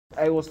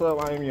Hey, what's up?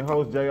 I am your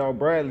host, J.R.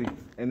 Bradley,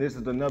 and this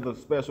is another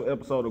special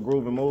episode of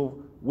Groove and Move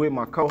with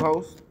my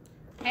co-host.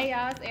 Hey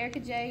y'all, it's Erica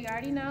J, you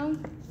already know.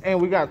 And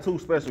we got two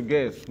special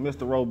guests,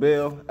 Mr.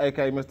 Robell,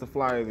 aka Mr.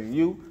 Flyer Than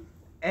You,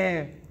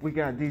 and we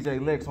got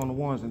DJ Lex on the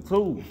ones and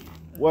twos.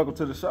 Welcome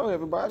to the show,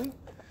 everybody.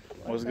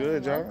 What's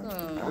good, y'all?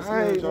 All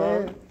right,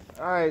 man.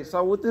 All right,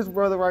 so with this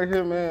brother right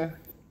here, man,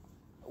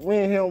 we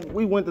and him,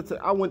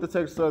 I went to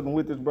Texas Southern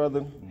with this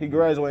brother. He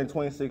graduated in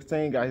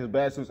 2016, got his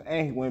bachelor's,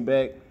 and he went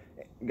back,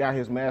 got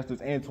his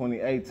master's in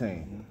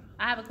 2018.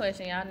 I have a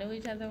question. Y'all knew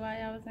each other while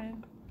y'all was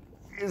in?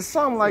 It's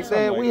something like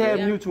that. We had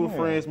that. mutual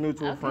friends,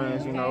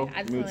 you know.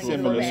 I just mutual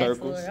Similar friends.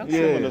 circles. Okay.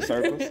 Similar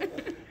circles.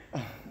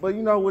 But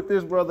you know, with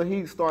this brother,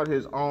 he started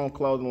his own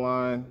clothing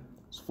line.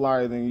 It's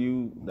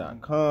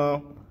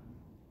flyerthanyou.com.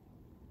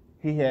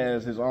 He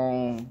has his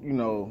own, you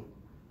know,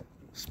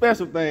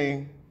 special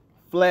thing,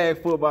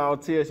 flag football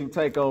TSU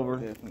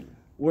takeover,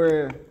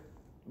 where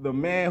the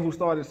man who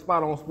started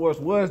Spot on Sports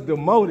was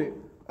demoted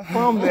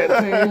from that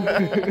team.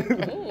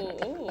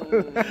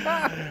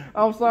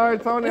 I'm sorry,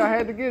 Tony, I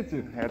had to get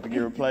you. Had to get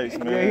replaced,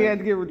 man. Yeah, he had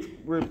to get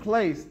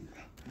replaced.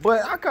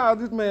 But I call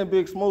this man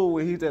Big Smooth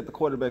when he's at the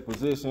quarterback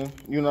position,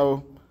 you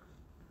know.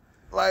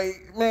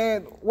 Like,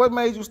 man, what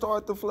made you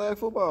start the flag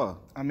football?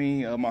 I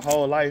mean, my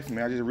whole life,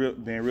 man, I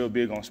just been real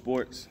big on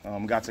sports.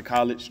 Got to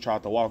college,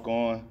 tried to walk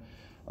on.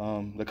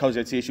 The coach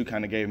at TSU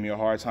kind of gave me a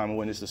hard time, and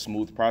when it's a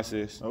smooth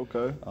process.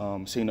 Okay.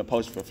 Seen the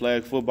post for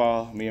flag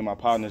football. Me and my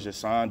partners just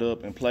signed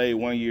up and played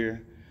 1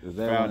 year. Is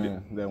that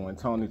when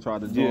Tony tried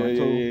to join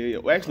too? Yeah.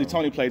 Well, actually,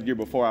 Tony played the year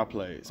before I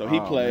played. So he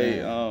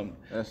played.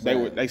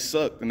 They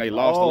sucked and they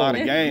lost a lot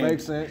of games.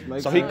 Makes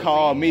sense. He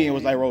called me and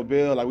was like,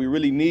 Robell, like, we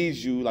really need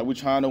you. Like, we're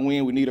trying to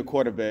win. We need a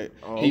quarterback.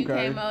 He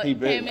came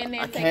in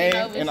there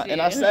taking over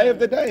and I saved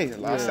the day.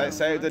 I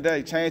saved the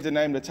day. Changed the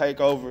name to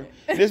Takeover.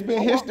 And it's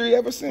been history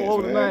ever since. What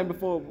was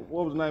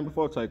the name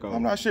before Takeover?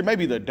 I'm not sure.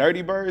 Maybe the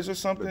Dirty Birds or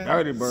something. The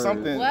Dirty Birds.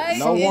 Something. What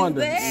No is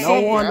wonder. that?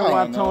 No wonder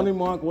why know. Tony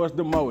Monk was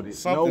demoted.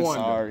 Something, no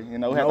wonder. sorry. You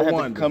know, we had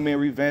to come in,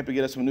 revamp and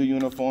get us some new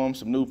uniforms,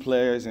 some new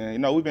players, and you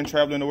know, we've been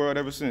traveling the world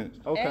ever since.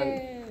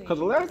 Okay. Because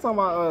the last time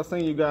I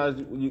seen you guys,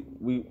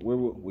 we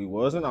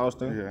was in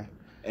Austin. Yeah.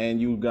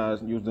 And you was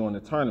doing the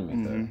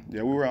tournament there.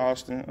 Yeah, we were in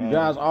Austin. You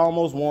guys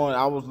almost won.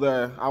 I was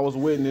there. I was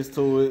witness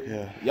to it.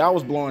 Yeah. Y'all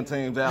was blowing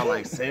teams out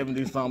like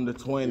 70-something to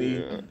 20.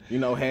 Yeah. You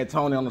know, had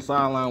Tony on the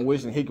sideline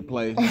wishing he could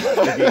play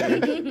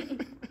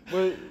again.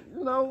 But,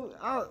 you know,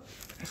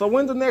 so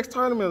when's the next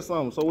tournament or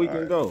something so we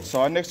can go?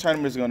 So our next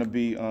tournament is going to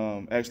be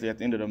actually at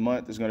the end of the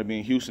month. It's going to be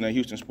in Houston at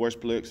Houston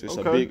Sportsplex. It's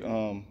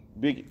a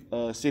big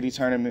city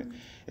tournament.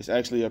 It's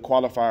actually a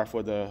qualifier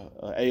for the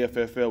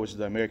AFFL, which is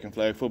the American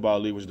Flag Football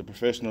League, which is the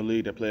professional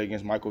league that play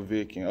against Michael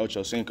Vick and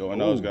Ocho Cinco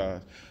and those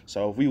guys.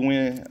 So if we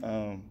win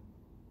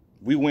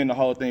the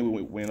whole thing,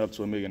 we win up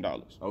to $1 million.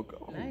 Okay.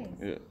 Nice.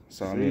 Yeah.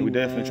 So I mean, we're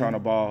definitely trying to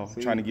ball,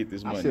 trying to get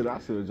this money. I should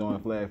have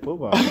joined flag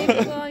football.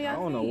 I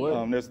don't know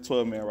what. There's a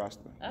 12-man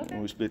roster. Okay.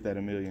 And we split that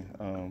 $1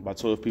 million by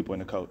 12 people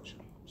and the coach.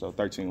 So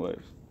 13 ways.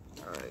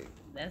 All right.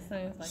 That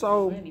sounds like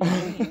So, money.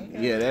 Okay.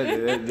 yeah,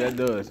 that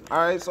does. All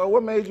right, so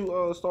what made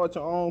you start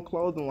your own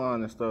clothing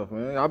line and stuff,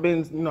 man? I've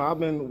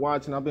been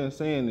watching, I've been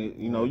seeing it.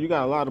 You know, you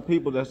got a lot of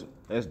people that's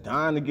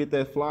dying to get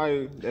that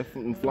flyer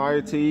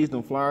tees,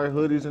 them flyer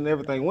hoodies and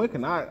everything. When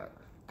can I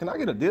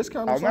get a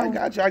discount or something? I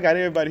got you. I got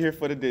everybody here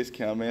for the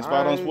discount, man.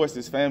 Spot on Sports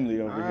is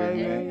family over here, man.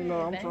 Man, you know,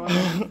 I'm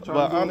trying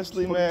But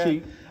honestly,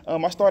 man,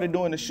 I started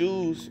doing the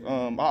shoes.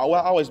 I've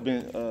always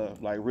been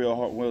like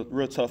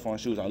real tough on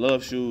shoes. I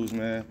love shoes,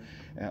 man.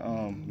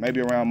 And maybe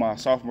around my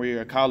sophomore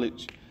year of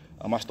college,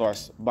 I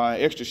started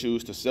buying extra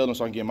shoes to sell them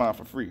so I can get mine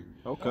for free.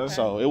 Okay.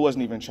 So it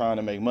wasn't even trying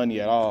to make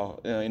money at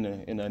all in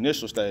the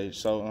initial stage.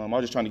 So I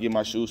was just trying to get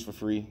my shoes for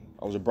free.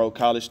 I was a broke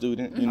college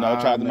student, you know,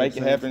 tried to make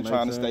it happen,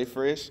 trying to stay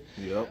fresh.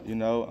 Yep. You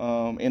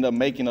know, ended up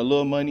making a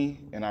little money,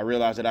 and I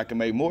realized that I could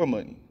make more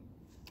money.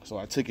 So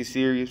I took it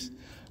serious.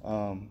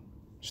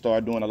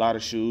 Started doing a lot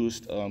of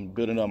shoes,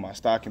 building up my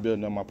stock and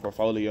building up my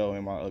portfolio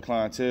and my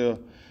clientele.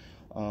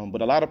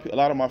 But a lot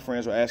of my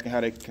friends were asking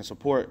how they can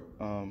support,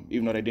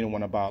 even though they didn't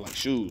want to buy like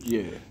shoes.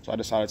 Yeah. So I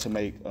decided to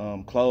make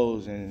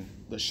clothes, and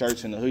the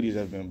shirts and the hoodies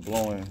have been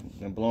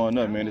blowing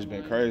up, man. It's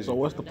been crazy. So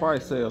what's the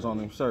price sales on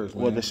them shirts,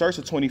 man? Well, the shirts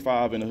are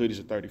 $25 and the hoodies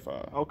are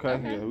 $35. Okay.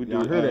 Yeah, we do.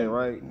 Y'all hear that,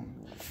 right?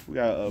 We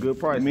got good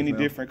prices, many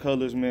man. different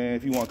colors, man.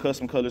 If you want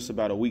custom colors, it's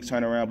about a week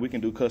turnaround. We can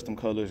do custom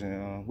colors,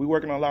 and we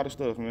working on a lot of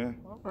stuff, man.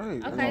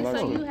 Right. Okay,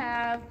 so you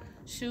have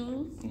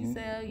shoes you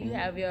sell, you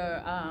have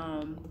your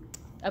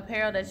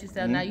apparel that you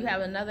sell. Now you have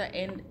another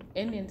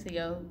ending to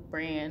your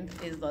brand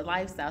is the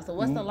lifestyle. So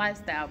what's the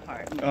lifestyle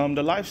part?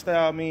 The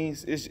lifestyle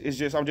means it's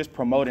just I'm just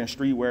promoting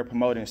streetwear,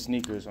 promoting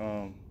sneakers.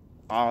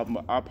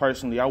 I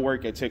personally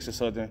work at Texas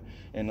Southern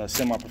in a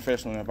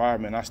semi-professional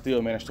environment. I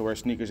still manage to wear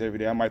sneakers every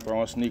day. I might throw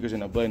on sneakers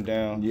and a button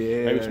down,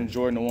 maybe some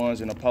Jordan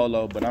 1s and a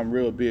polo, but I'm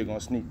real big on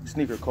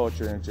sneaker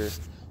culture and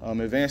just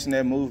advancing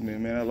that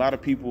movement, man. A lot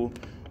of people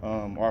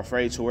are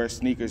afraid to wear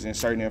sneakers in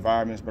certain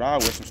environments, but I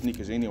wear some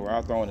sneakers anywhere.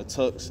 I'll throw in a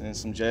tux and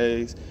some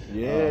J's.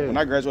 Yeah. When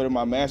I graduated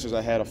my master's,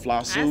 I had a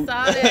fly suit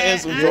that.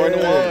 and some Jordan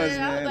I ones, was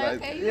man. like,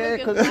 Like, okay, you yeah,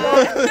 looking 'cause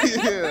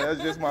fly. yeah,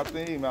 that's just my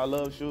thing. I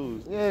love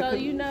shoes. Yeah, So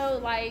you know,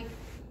 like,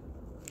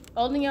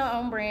 owning your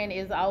own brand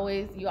is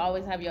always, you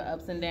always have your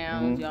ups and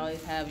downs. You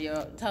always have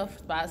your tough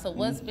spots. So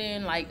what's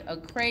been like a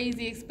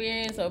crazy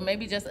experience, or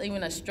maybe just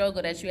even a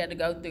struggle that you had to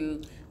go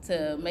through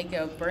to make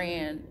your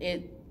brand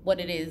what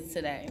it is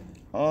today?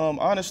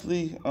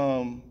 Honestly,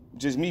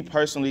 just me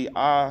personally,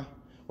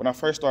 when I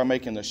first started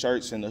making the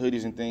shirts and the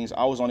hoodies and things,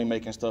 I was only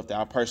making stuff that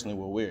I personally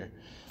would wear.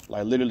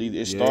 Like literally,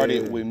 it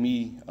started with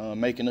me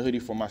making the hoodie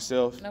for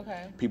myself.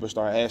 Okay. People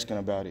started asking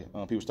about it.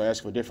 People started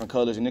asking for different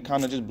colors, and it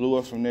kind of just blew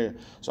up from there.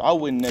 So I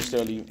wouldn't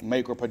necessarily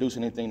make or produce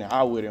anything that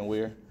I wouldn't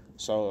wear.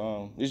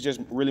 So it's just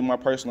really my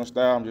personal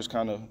style. I'm just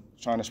kind of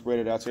trying to spread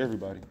it out to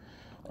everybody.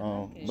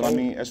 But I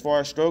mean, as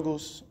far as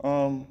struggles,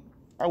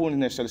 I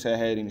wouldn't necessarily say I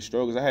had any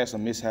struggles. I had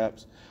some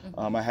mishaps.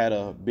 I had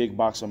a big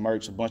box of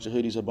merch, a bunch of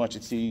hoodies, a bunch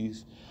of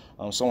tees.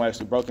 Someone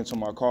actually broke into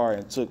my car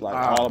and took like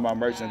all of my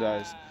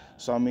merchandise.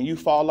 So I mean, you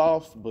fall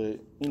off, but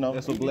you know,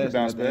 That's a you blessing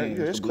bounce at the back. end.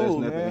 Yeah, It's it's a blessing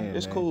cool, at the man. end,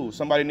 It's man. cool.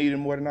 Somebody needed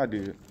more than I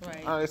did.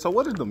 Right. All right, so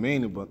what is the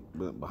meaning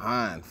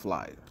behind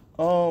Flyer?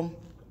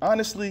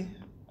 Honestly,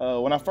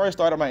 when I first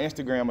started my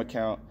Instagram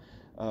account,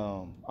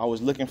 I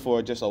was looking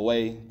for just a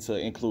way to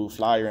include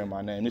Flyer in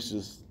my name. This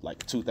is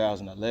like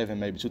 2011,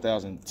 maybe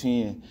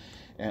 2010.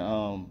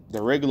 And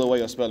the regular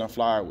way of spelling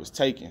Flyer was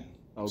taken.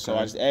 Okay. So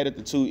I just added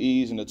the 2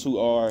 E's and the 2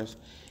 R's,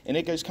 and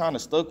it just kind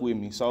of stuck with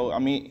me. So, I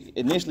mean,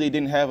 initially it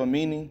didn't have a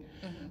meaning,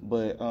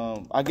 but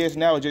I guess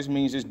now it just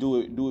means just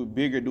do it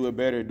bigger, do it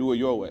better, do it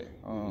your way.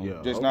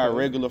 Not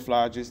regular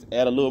Fly, just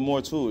add a little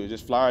more to it,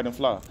 just flyer than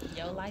fly.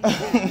 Your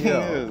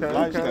lifestyle.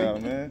 Lifestyle,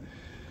 man.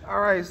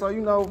 All right, so you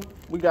know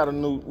we got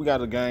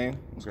a game.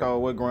 It's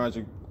called What Grinds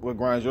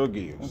Your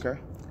Gears. Okay.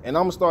 And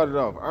I'm gonna start it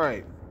off. All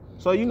right.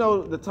 So you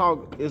know the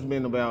talk has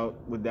been about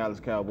with Dallas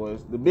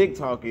Cowboys. The big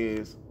talk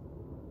is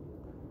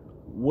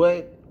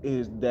what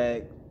is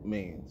Dak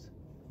means.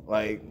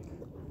 Like,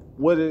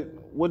 what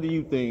do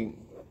you think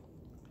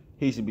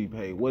he should be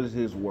paid? What is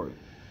his worth?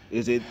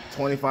 Is it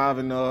 25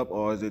 and up,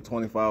 or is it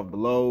 25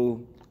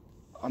 below?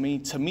 I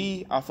mean, to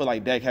me, I feel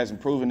like Dak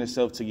hasn't proven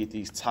himself to get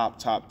these top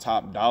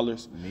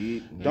dollars.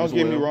 Don't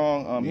get me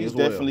wrong. He's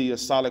definitely a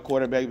solid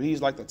quarterback, but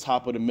he's like the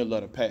top of the middle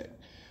of the pack.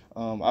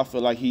 I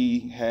feel like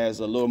he has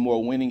a little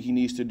more winning he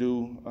needs to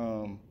do,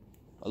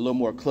 a little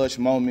more clutch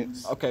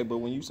moments. Okay, but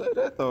when you say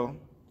that, though,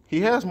 he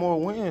has more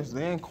wins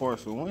than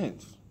Carson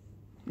Wentz.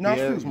 He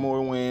has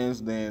more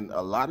wins than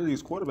a lot of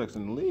these quarterbacks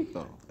in the league,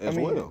 though, as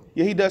well.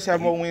 Yeah, he does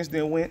have more wins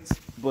than Wentz,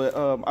 but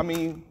I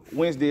mean,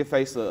 Wentz did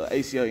face a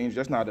ACL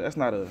injury.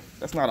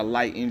 That's not a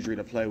light injury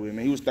to play with,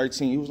 man. He was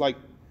 13. He was like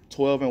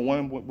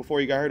 12-1 before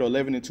he got hurt, or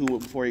 11-2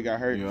 before he got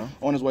hurt. Yeah.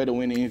 On his way to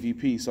win the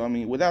MVP. So I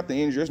mean, without the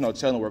injury, there's no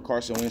telling where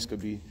Carson Wentz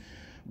could be.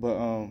 But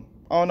I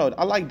don't know.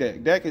 I like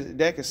Dak. Dak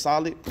is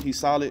solid. He's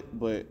solid,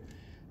 but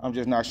I'm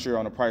just not sure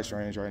on the price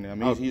range right now. I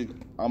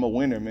mean, I'm a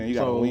winner, man. You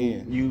gotta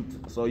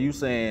win. So you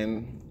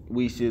saying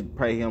we should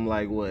pay him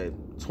like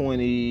what,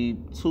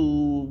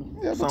 22,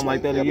 something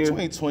like that a year?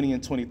 Between 20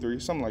 and 23,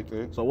 something like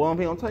that. So what if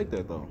he don't take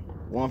that though?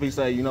 What if he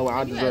say, you know what,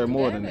 I deserve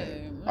more than that?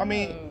 I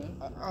mean,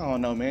 I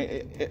don't know,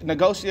 man.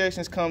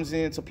 Negotiations comes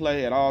into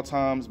play at all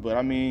times, but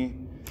I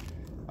mean,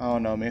 I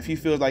don't know, man. If he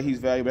feels like he's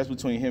valuable, that's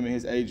between him and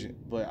his agent.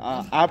 But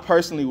I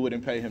personally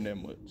wouldn't pay him that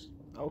much.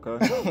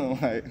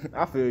 Okay.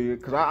 I feel you,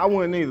 because I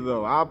wouldn't either,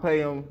 though. I'll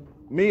pay him.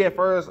 Me, at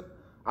first,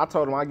 I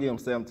told him I'd give him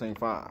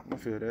 $17.5. I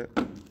feel that.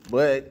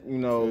 But, you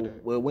know,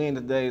 we're in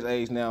today's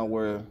age now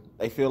where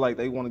they feel like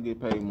they want to get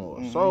paid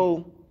more.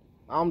 So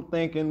I'm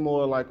thinking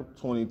more like a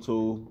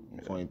 22,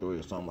 23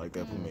 or something like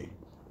that for me.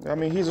 I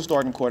mean, he's a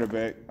starting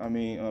quarterback. I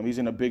mean, he's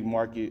in a big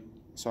market.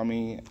 So, I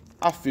mean,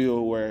 I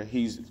feel where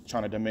he's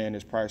trying to demand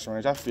his price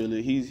range. I feel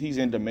it. He's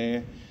in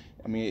demand.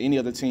 I mean, any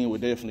other team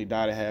would definitely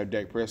die to have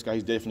Dak Prescott.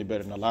 He's definitely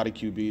better than a lot of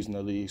QBs in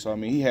the league. So, I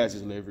mean, he has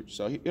his leverage.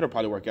 So, it'll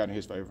probably work out in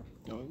his favor.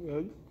 Oh,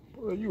 yeah.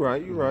 Well, you're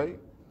right.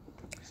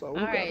 So, all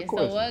right,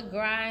 so what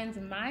grinds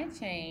my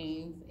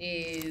chains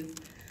is,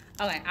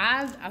 okay,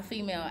 I'm a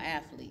female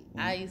athlete.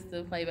 I used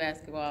to play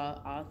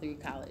basketball all through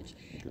college.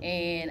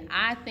 And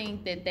I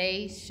think that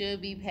they should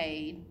be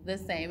paid the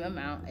same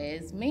amount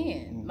as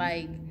men.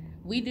 Like,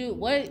 we do,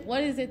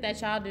 what is it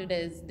that y'all do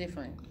that's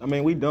different? I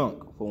mean, we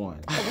dunk, for one.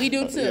 We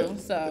do too,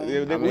 so. I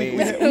mean,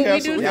 we do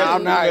too. Y'all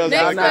not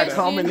question.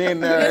 coming in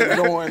there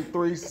doing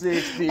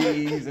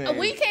 360s and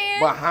we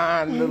can.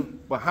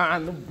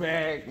 behind the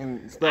back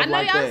and stuff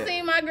like that. I know y'all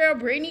seen my girl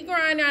Brittany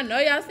Griner. I know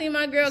y'all seen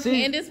my girl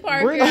Candace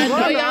Parker. Brittany I know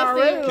Griner y'all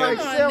already seen. like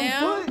Come on 7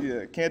 now. foot.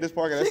 Yeah, Candace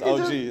Parker, that's She can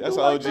OG. just That's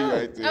do OG like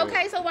right there.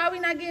 Okay, so why we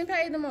not getting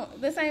paid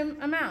the same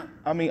amount?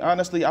 I mean,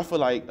 honestly, I feel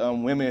like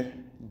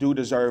women do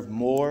deserve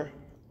more,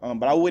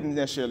 but I wouldn't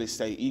necessarily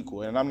say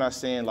equal. And I'm not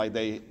saying like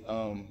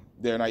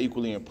they're not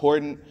equally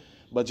important,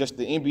 But just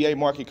the NBA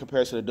market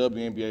compared to the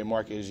WNBA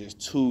market is just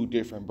two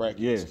different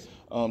brackets. Yes.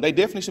 They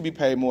definitely should be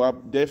paid more. I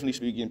definitely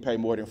should be getting paid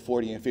more than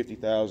 $40,000 and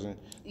 $50,000.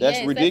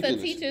 That's ridiculous.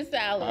 That's a teacher's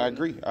salary.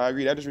 I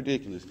agree. That is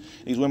ridiculous.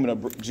 These women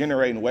are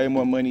generating way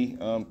more money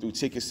through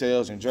ticket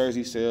sales and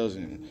jersey sales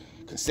and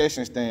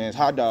concession stands,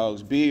 hot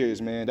dogs,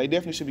 beers, man. They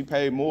definitely should be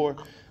paid more,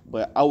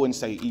 but I wouldn't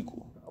say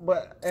equal.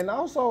 But, and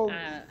also,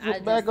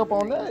 back up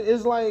on that,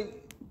 it's like,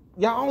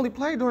 y'all only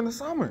play during the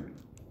summer.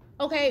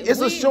 Okay. It's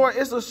a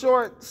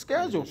short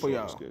schedule for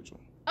y'all.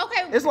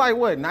 Okay. It's like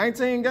what,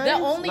 19 games? The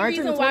only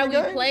reason why we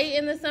games? play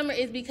in the summer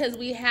is because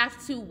we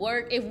have to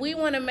work. If we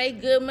want to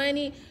make good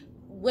money,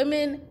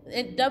 women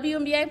and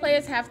WNBA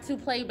players have to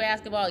play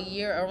basketball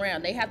year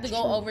around. They have to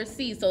go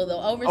overseas. So the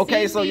overseas.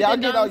 Okay, so y'all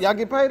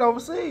get paid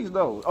overseas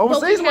though.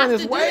 Overseas money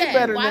is way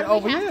better than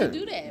over here. Why do we have to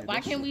do that? Why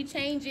can't we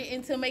change it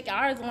and to make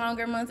ours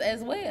longer months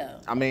as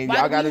well? I mean,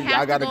 y'all got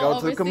to go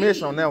to the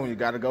commission on that one. You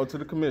got to go to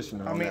the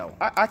commissioner on that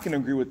one. I can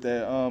agree with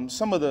that.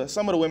 Some of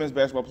the women's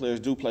basketball players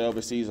do play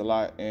overseas a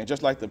lot, and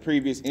just like the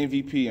previous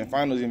MVP and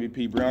Finals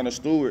MVP, Breonna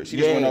Stewart, she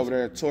just went over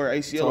there, tore her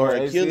ACL or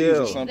Achilles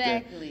or something.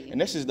 Exactly.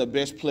 And this is the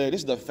best player.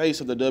 This is the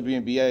face of the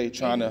WNBA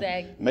trying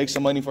to make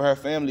some money for her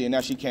family, and now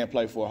she can't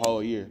play for a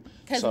whole year.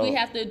 Because we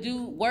have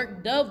to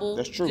work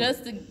double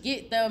just to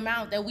get the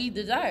amount that we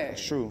deserve.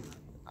 That's true.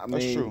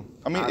 That's true.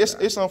 I mean,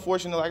 it's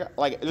unfortunate.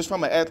 Like just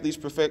from an athlete's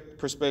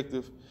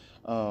perspective,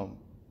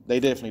 they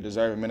definitely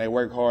deserve it. Man, they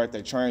work hard.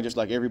 They train just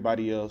like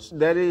everybody else.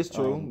 That is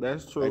true.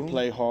 That's true. They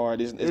play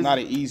hard. It's not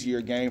an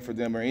easier game for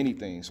them or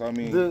anything. So I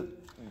mean,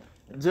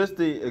 just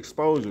the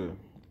exposure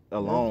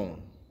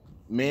alone,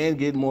 men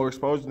get more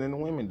exposure than the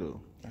women do.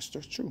 That's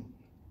just true.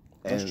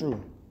 That's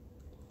true.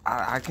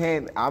 I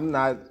can't. I'm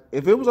not.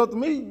 If it was up to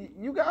me,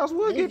 you guys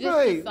would get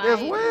paid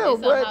as well.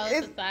 But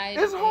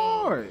it's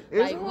hard.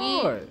 It's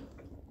hard.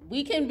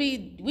 We can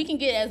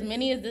get as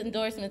many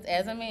endorsements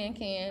as a man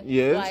can.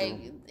 Yeah.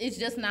 Like it's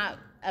just not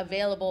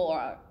available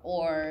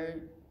or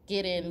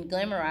getting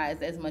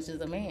glamorized as much as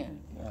a man.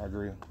 I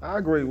agree. I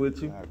agree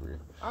with you. I agree.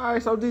 All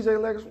right, so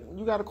DJ Lex,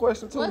 you got a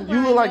question too?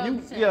 You look like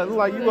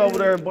you over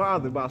there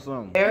bothered about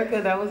something.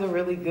 Erica, that was a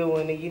really good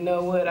one. And you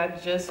know what? I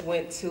just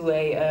went to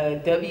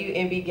a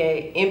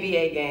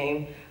WNBA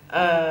game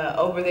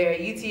over there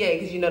at UTA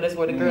because you know that's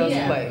where the girls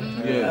play.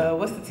 Yeah.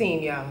 What's the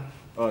team, y'all?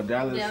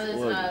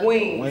 Dallas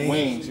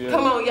Wings. Yeah.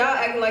 Come on, y'all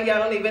acting like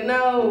y'all don't even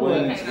know.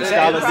 Wings.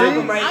 That's the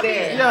problem right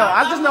there. Yeah,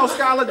 I just know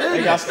Skylar Diggins.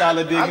 They got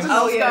Skylar Diggins. I just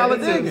know Skylar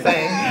Diggins.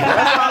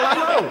 That's all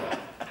I know.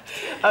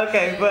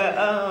 Okay,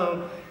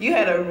 but you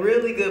had a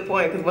really good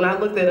point because when I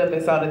looked it up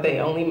and saw that they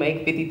only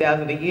make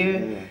 $50,000 a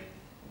year,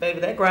 baby,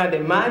 that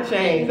grinded my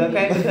chains.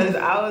 Okay, because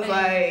I was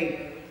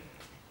like,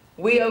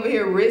 we over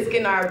here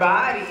risking our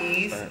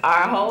bodies,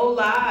 our whole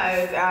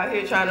lives out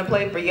here trying to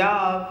play for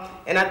y'all.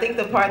 And I think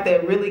the part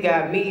that really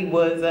got me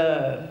was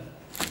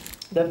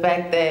the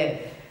fact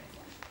that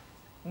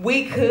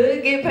we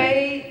could get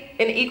paid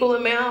an equal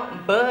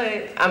amount,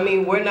 but I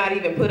mean, we're not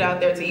even put out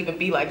there to even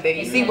be like that.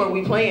 You see where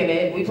we playing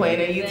at? We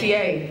playing at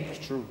UTA.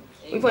 That's true.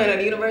 We playing at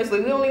the university.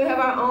 We don't even have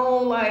our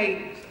own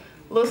like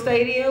little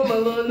stadium, a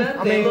little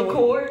nothing, little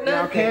court, nothing.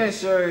 Y'all can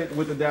share it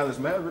with the Dallas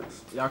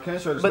Mavericks. Y'all can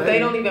share the stadium. But they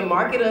don't even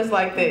market us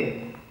like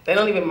that. They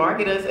don't even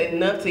market us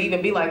enough to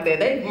even be like that.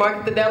 They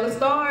market the Dallas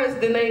Stars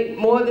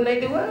more than they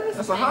do us.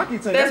 That's a hockey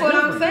team. That's what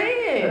I'm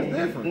saying.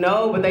 That's different.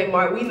 No,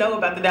 but we know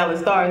about the Dallas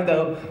Stars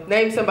though.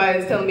 Name somebody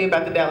that's telling me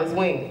about the Dallas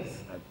Wings.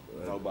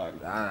 Nobody.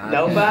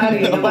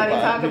 Nobody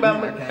talking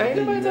about. Ain't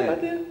nobody talking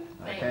about them.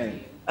 I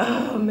can't.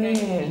 Oh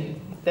man,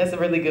 that's a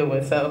really good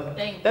one. So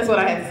that's what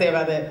I had to say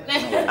about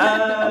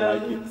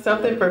that.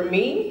 Something for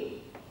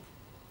me.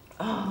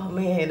 Oh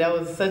man, that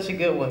was such a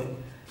good one.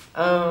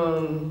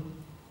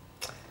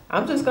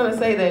 I'm just gonna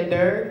say that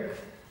Dirk,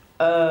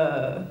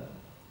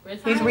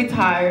 he's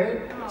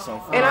retired,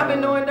 and I've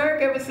been knowing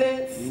Dirk ever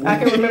since I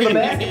can remember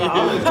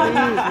basketball.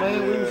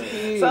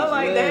 So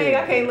like, dang,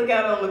 I can't look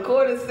out on the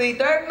court and see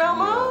Dirk no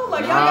more.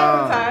 Like y'all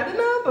got retired the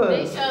number.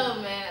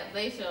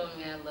 They showed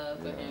mad love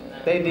for him.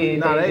 They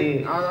did.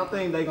 I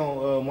think they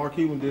gonna. Mark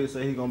Cuban did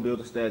say he's gonna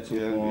build a statue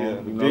for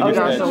him. You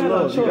gotta show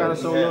love. You gotta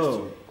show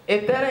love.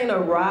 If that ain't a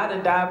ride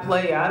or die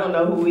player, I don't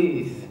know who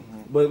is.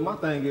 But my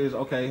thing is,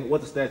 okay,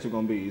 what the statue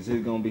gonna be? Is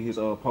it gonna be his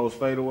post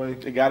fadeaway?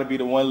 It gotta be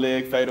the one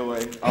leg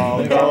fadeaway.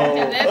 All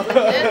gold.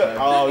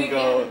 All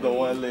gold. The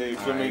one leg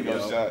flamingo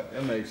shot.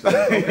 That makes sense.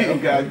 Okay,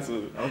 You got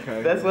to.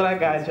 Okay. That's what I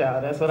got, y'all.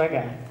 That's what I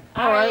got.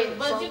 All right,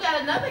 but you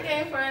got another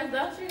game for us,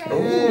 don't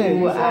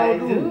you? Ooh, I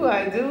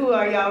do.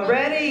 Are y'all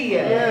ready?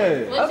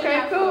 Yeah.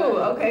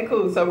 Okay,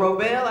 cool. So,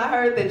 Robell, I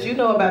heard that you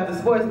know about the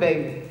sports,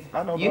 baby.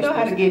 I know. You know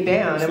how to get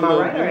down. Am I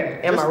right or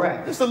am I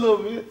right? Just a little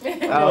bit.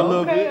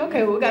 Oh,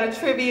 okay. Well, we got a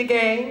trivia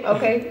game.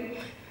 Okay.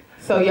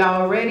 So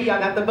y'all ready? Y'all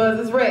got the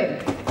buzzers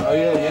ready? Oh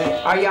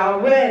yeah. Are y'all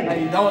ready?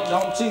 Hey,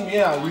 don't cheat me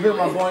out. You hear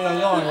my boy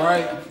on,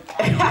 right?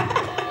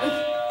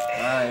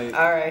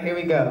 All right, here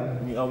we go.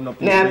 Let me open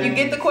up now, if you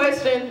get the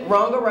question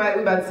wrong or right,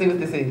 we're about to see what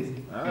this is.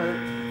 All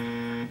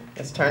right.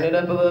 Let's turn it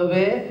up a little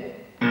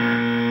bit.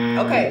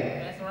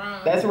 Okay.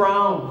 That's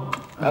wrong.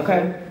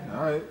 Okay.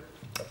 All right.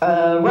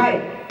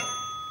 Right.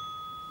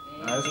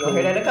 All That's You'll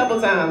hear that a couple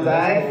times, all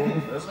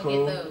right? That's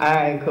cool. All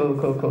right,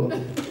 cool.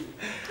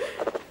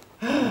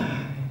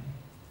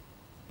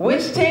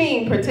 Which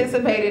team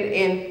participated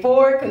in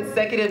 4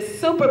 consecutive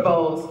Super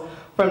Bowls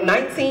from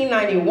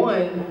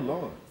 1991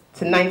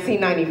 to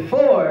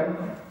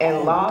 1994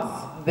 and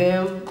lost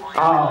them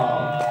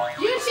all?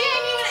 You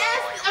didn't even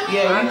ask. I mean,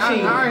 Yeah, you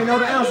cheated. I already know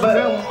the answer. But- I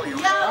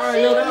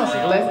already know the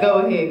answer. Let's go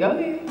ahead. Go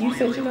ahead. You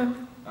said you know.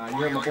 You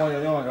heard my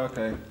point.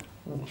 Okay.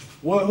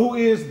 Well, who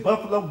is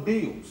Buffalo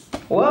Bills?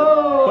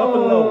 Whoa.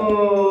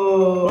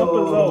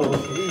 Buffalo.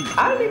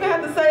 I didn't even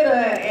have to say the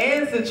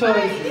answer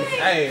choices.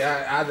 Hey,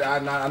 I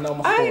know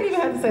my sports. I didn't even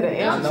have to say the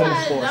answer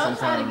choices. Don't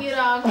try to get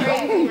all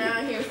crazy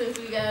around here since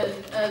we got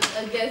a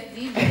guest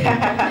DJ.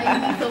 You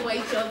need to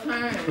wait your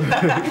turn.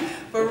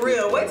 For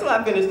real. Wait till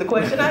I finish the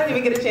question. I didn't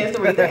even get a chance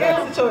to read the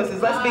answer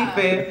choices. Let's be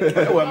fair.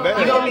 That wasn't bad.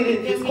 You're going to be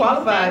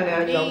disqualified now.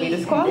 You're going to be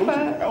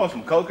disqualified. I want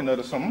some coconut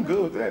or something. I'm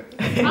good with that.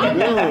 I'm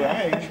good.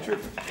 I ain't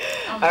tripping.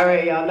 All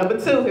right, y'all. Number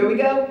 2. Here we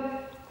go.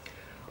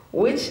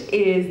 Which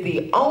is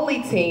the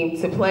only team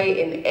to play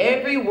in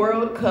every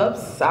World Cup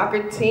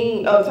soccer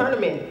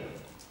tournament?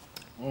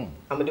 I'm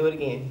going to do it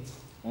again.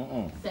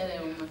 Say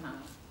that one more time.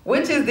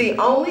 Which is the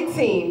only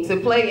team to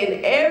play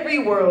in every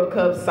World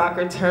Cup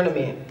soccer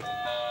tournament?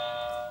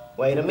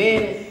 Wait a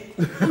minute.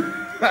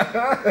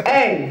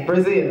 A,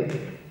 Brazil.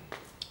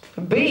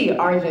 B,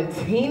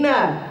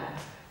 Argentina.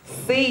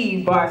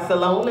 C,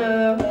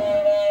 Barcelona.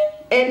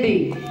 And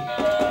D,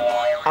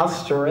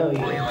 Australia.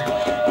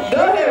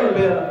 Go ahead,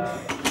 Robell.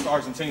 It's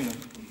Argentina.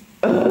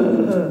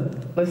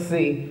 Let's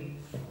see.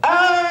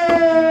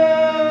 Oh!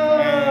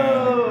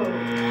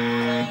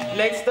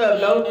 Next up,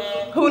 no.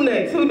 Who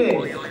next? Read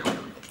it one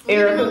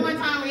Erica. more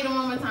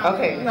time.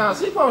 Okay. Nah,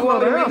 she You probably want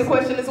me to know read the the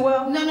question as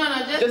well? No,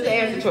 Just the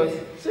answer choice.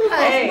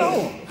 Hey. A,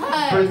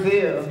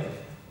 Brazil.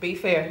 Be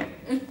fair.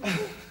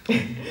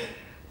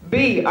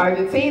 B,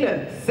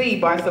 Argentina. C,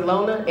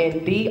 Barcelona.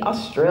 And D,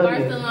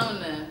 Australia.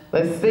 Barcelona.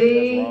 Let's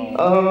see.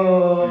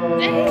 Oh.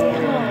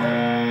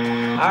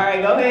 All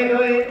right, go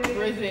ahead.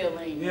 Brazil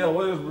ain't. Yeah,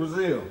 what is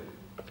Brazil?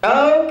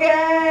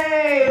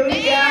 Okay,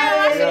 we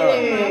got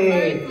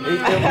it.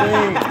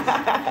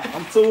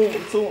 I'm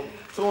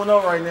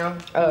 2-0 right now.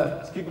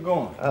 Let's keep it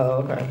going.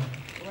 Oh, okay.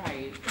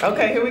 Right.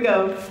 Okay, here we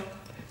go.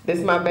 This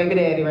is my baby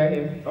daddy right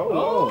here.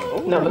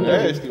 Oh, Number 3.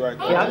 Nasty right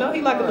there. Yeah, I know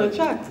he like a little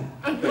chocolate.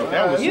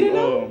 That was You didn't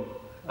know?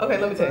 Okay,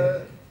 let me tell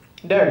you.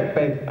 Dirk,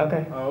 baby.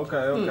 Okay. Oh,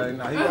 okay.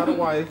 Now he got a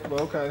wife,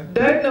 but okay.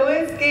 Dirk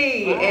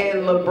Nowitzki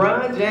and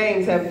LeBron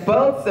James have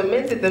both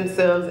cemented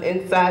themselves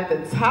inside the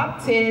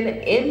top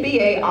 10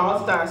 NBA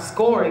All-Star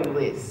scoring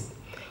list.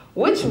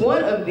 Which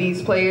one of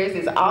these players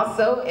is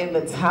also in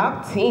the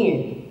top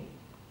 10?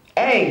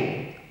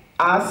 A,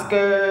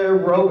 Oscar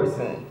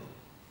Robertson.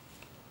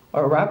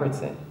 Or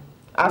Robertson.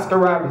 Oscar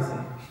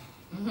Robertson.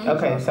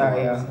 Okay,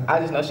 sorry, y'all. I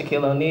just know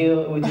Shaquille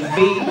O'Neal, which is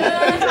B.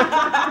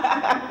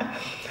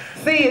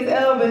 C is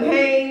Elvin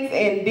Haynes,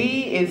 and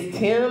D is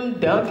Tim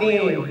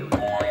Duncan.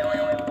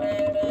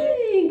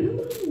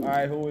 All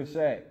right, who is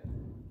Shaq?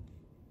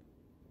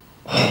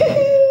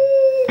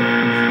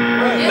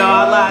 No, I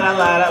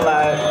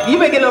lied. You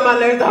been getting on my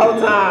nerves the whole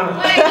time.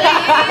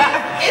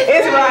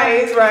 It's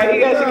right. He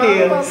got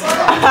Shaquille.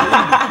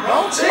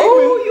 Don't cheat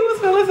Ooh, you was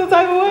feeling some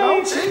type of way.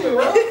 Don't cheat me,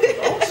 bro.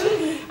 Don't cheat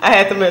me. I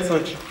had to mess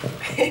with you.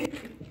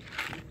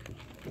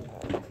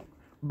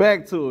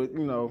 Back to it,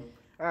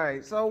 All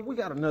right, so we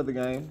got another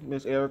game,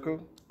 Miss Erica. All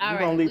You right,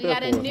 gonna we lead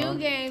that got a for us, new huh?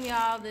 game,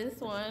 y'all.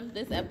 This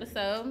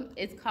episode.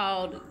 It's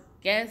called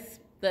Guess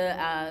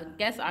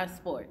Our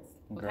Sports.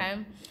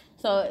 Okay.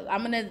 So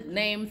I'm gonna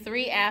name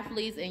 3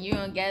 athletes, and you're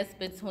gonna guess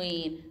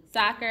between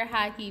soccer,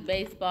 hockey,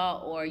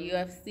 baseball, or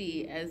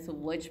UFC as to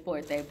which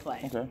sport they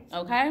play.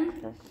 Okay.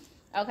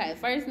 Okay.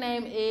 First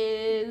name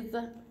is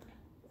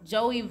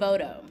Joey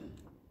Votto.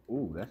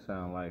 Ooh, that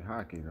sounds like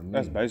hockey to me.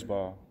 That's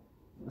baseball.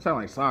 It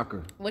sounds like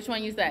soccer. Which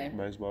one you say?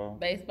 Baseball.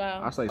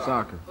 Baseball. I say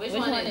soccer. Which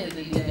one is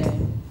it,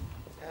 DJ?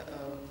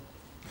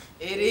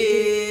 It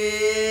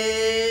is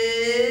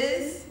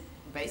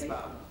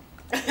baseball.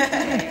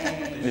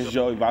 It's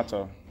Joey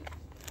Votto.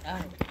 Oh,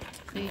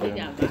 see, he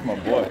got That's my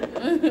boy.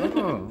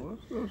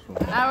 What's this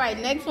one? All right,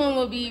 next one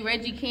will be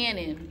Reggie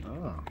Cannon.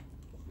 Hold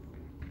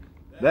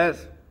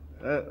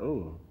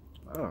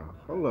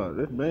up.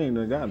 This bean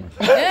done got me.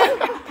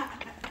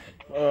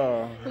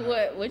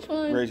 What? Which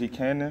one? Reggie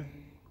Cannon.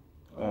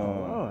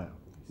 Lord.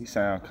 He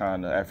sound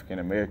kind of African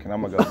American.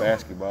 I'm gonna go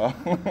basketball.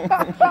 You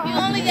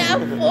only got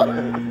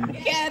 4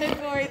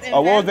 categories. in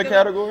Oh, what was the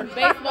basketball. category?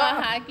 Baseball,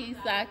 hockey,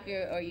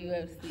 soccer, or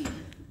UFC.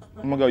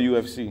 I'm gonna go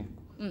UFC.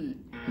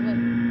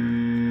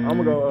 I'm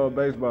gonna go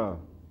baseball.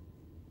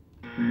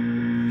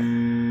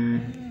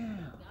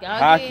 Y'all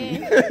Hockey.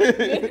 did?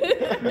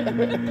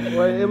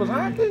 Wait, it was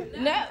hockey?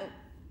 No.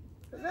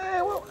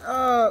 Man,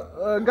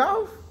 what?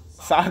 Golf?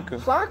 Soccer.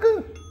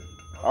 Soccer?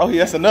 Oh, yeah,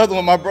 that's another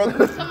one, my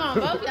brother. Come on,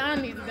 both y'all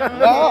need to go.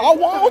 No, I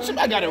won.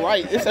 I got it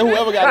right. It said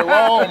whoever got it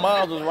wrong,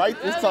 mine was right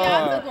this Y'all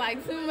time. took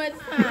like too much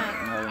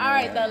time. All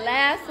right, the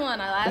last one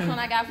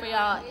I got for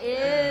y'all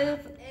is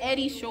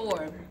Eddie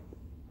Shore.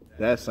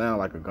 That sounds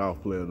like a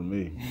golf player to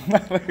me.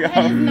 That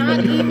is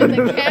not even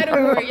the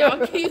category.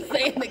 Y'all keep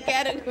saying the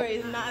category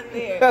is not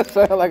there. That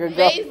sounds like a golf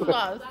player.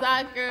 Baseball,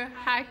 soccer,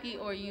 hockey,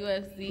 or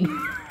UFC?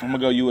 I'm gonna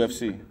go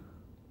UFC.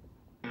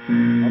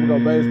 I'm gonna go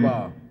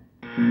baseball.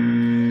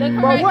 The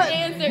correct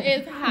answer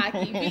is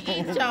hockey. We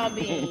eat y'all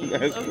beans,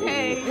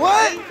 okay?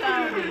 What? We eat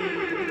y'all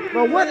beans.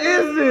 Bro, what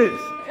is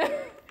this?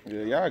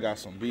 Yeah, y'all got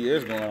some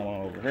BS going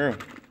on over here.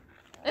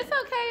 It's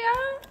okay,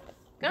 y'all.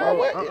 Go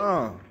Bro,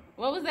 ahead.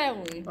 What was that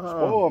one?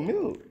 Spoiled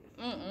milk.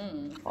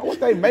 Why would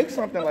they make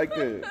something like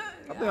that?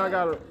 I think I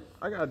got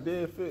a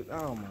dead fit.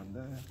 Oh my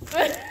god.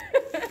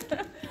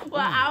 Well,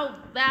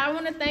 I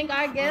want to thank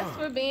our guests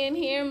for being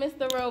here,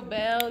 Mr.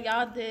 Robell.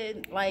 Y'all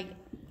did I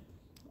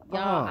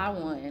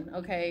won.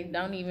 Okay,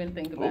 don't even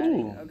think about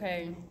it.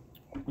 Okay,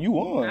 You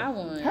won. I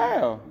won.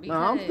 How?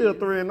 Nah, I'm still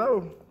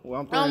 3-0.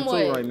 Well, I'm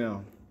 3-2 right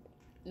now.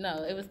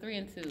 No, it was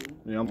 3-2.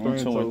 Yeah, I'm I'm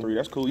 2-3.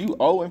 That's cool. You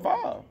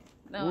 0-5.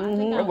 No, I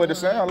think I That's what it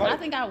sound like. I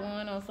think I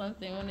won on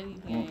something one of these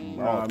games.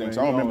 I don't think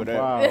so. I don't remember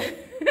that. I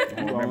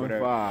don't remember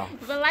that.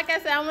 But like I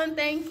said, I want to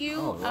thank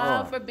you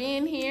for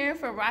being here,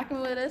 for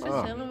rocking with us,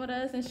 for chilling with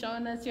us, and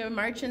showing us your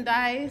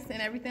merchandise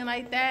and everything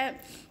like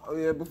that. Oh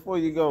yeah, before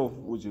you go,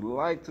 would you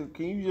like to?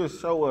 Can you just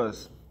show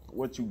us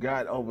what you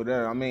got over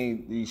there? I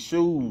mean, these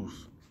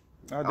shoes.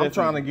 I'm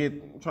trying to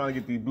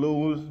get these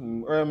blues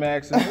and Air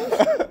Maxes.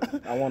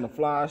 I want a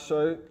fly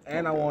shirt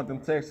and I want them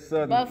Texas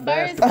Southern. But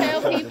first,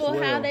 tell people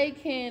how they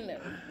can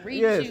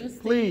reach you.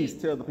 Please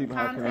tell the people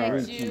how can they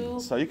reach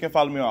you. So you can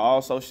follow me on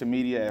all social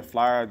media at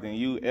Flyer Than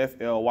You,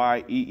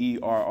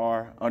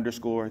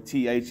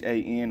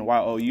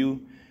 FLYEERR_THANYOU.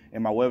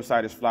 And my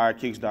website is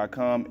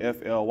flyerkicks.com,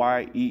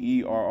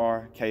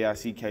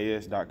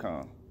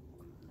 FLYEERRKICKS.com.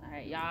 All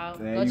right, y'all,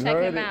 go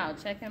check him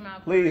out. Check him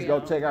out. Please go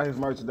check out his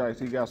merchandise.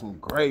 He got some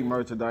great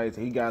merchandise.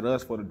 He got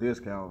us for the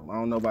discount. I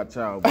don't know about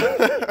y'all,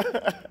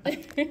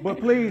 but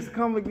please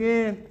come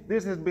again.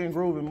 This has been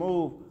Groove and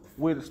Move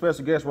with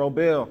special guest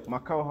Robell, my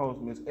co-host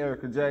Miss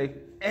Erica J,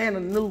 and a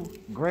new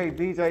great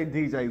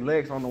DJ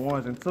Lex on the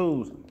ones and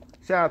twos.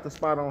 Shout out to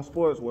Spot On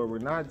Sports, where we're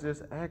not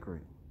just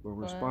accurate, but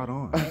we're spot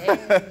on.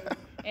 Hey.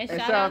 And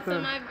shout out to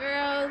my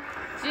girl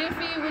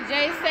Jiffy with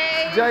Jay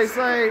Sage. Jay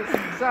Sage.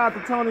 Shout out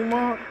to Tony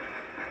Monk.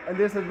 And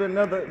this has been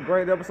another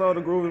great episode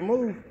of Groove and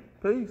Move.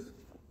 Peace.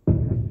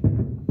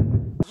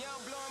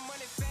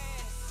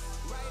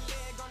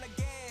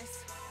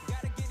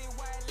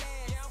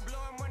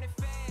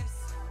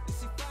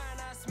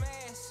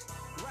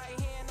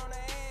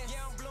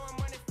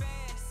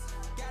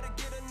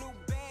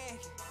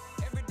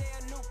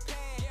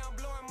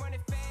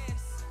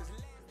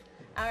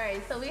 All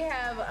right, so we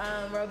have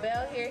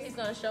Robell here. He's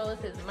gonna show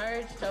us his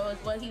merch, show us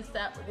what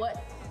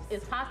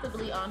is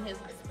possibly on his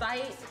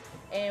site,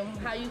 and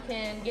how you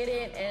can get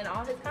it, and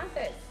all his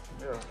contacts.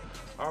 Yeah.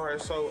 All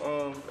right.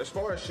 So as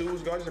far as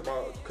shoes go, I just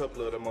about a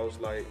couple of the most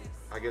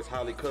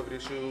highly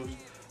coveted shoes.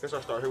 Guess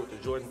I'll start here with the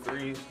Jordan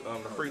 3s.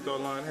 The free throw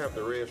line have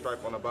the red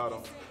stripe on the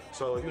bottom.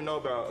 So if you know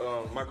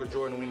about Michael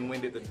Jordan, when he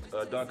winded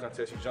the dunk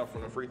contest, he jumped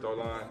from the free throw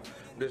line.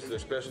 This is a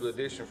special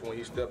edition for when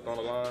he stepped on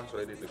the line. So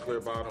they did the clear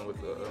bottom with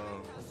the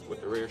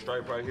red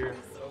stripe right here.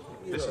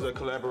 This is a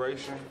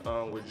collaboration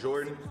with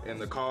Jordan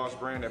and the Cause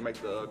brand that make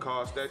the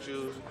Cause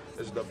statues.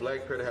 This is the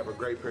black pair. They have a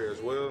gray pair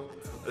as well.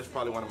 This is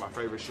probably one of my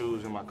favorite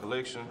shoes in my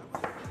collection.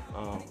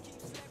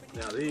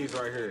 Now these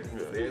right here,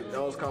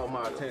 those caught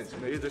my attention.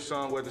 These are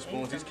Sean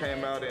Weatherspoons. These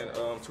came out in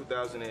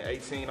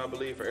 2018, I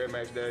believe, for Air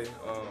Max Day.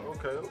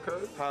 Okay.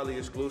 Highly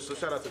exclusive.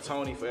 Shout out to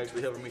Tony for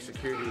actually helping me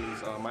secure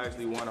these. I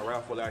actually won a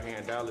raffle out here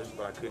in Dallas,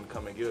 but I couldn't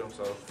come and get them,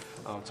 so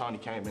Tony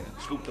came and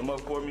scooped them up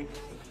for me.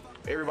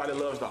 Everybody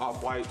loves the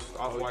off-whites,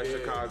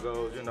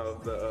 Chicago's, you know,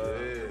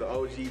 the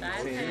OG team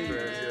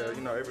pairs. Yeah,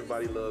 you know,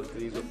 everybody loves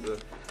these with the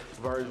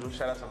Virgil.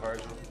 Shout out to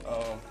Virgil.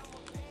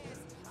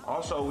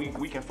 Also,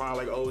 we can find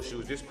like old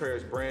shoes. This pair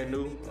is brand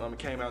new. It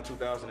came out in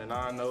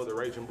 2009 though. The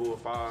Raging Bull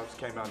 5s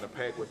came out in the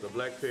pack with the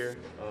black pair.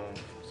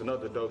 It's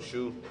another dope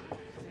shoe.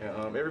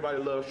 And everybody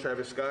loves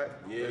Travis Scott.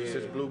 Yeah. This is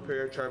his blue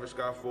pair, Travis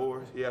Scott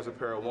 4s. He has a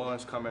pair of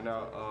ones coming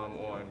out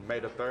on May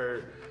the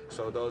 3rd.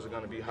 So those are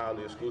gonna be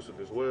highly exclusive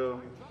as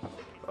well.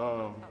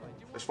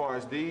 As far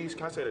as these,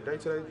 can I say the date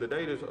today? The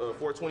date is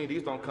 4/20.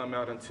 These don't come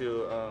out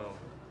until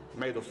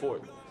May the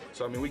 4th.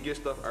 So I mean, we get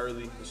stuff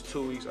early. It's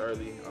 2 weeks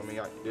early. I mean,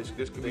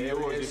 this could be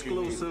yours if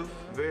you need. Exclusive.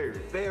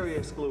 Very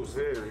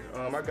exclusive. Very.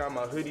 I got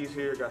my hoodies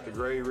here. Got the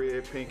gray,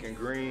 red, pink, and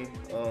green.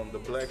 The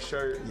black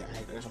shirt,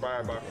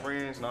 inspired by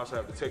friends, and I also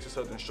have the Texas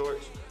Southern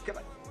shorts.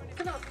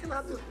 Can I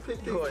just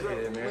pick these Go up,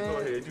 ahead, man. Go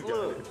ahead.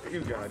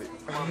 You got it.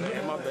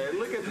 My bad.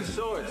 Look at the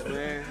shorts,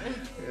 man.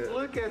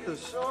 Look at the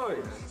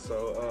shorts.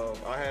 So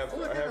I have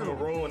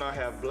maroon, I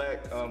have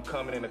black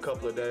coming in a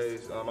couple of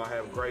days. I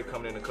have gray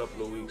coming in a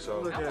couple of weeks.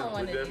 So I want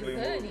one of these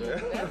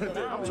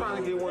hoodies. I'm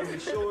trying to get one of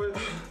these shorts.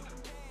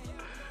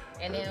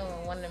 And then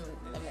one of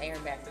them Air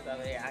Maxes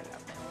over there, I got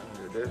that one.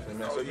 Yeah, definitely,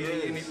 man. So if you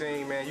need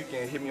anything, man, you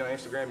can hit me on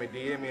Instagram and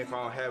DM me. If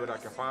I don't have it, I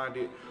can find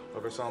it.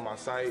 Or if it's on my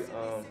site.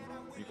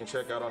 you can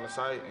check out on the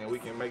site, and we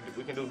can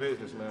do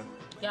business, man.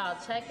 Y'all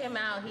check him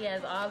out. He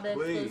has all the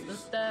exclusive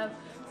stuff.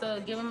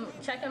 So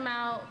check him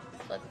out.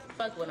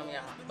 Fuck with him,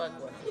 y'all.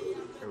 Fuck with him.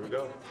 Here we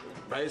go.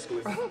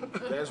 Basically,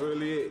 that's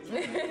really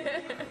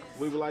it.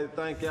 We would like to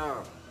thank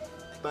y'all.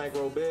 Thank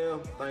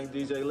Robell. Thank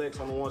DJ Lex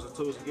on the ones and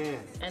twos again.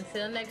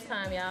 Until next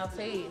time, y'all.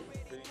 Peace.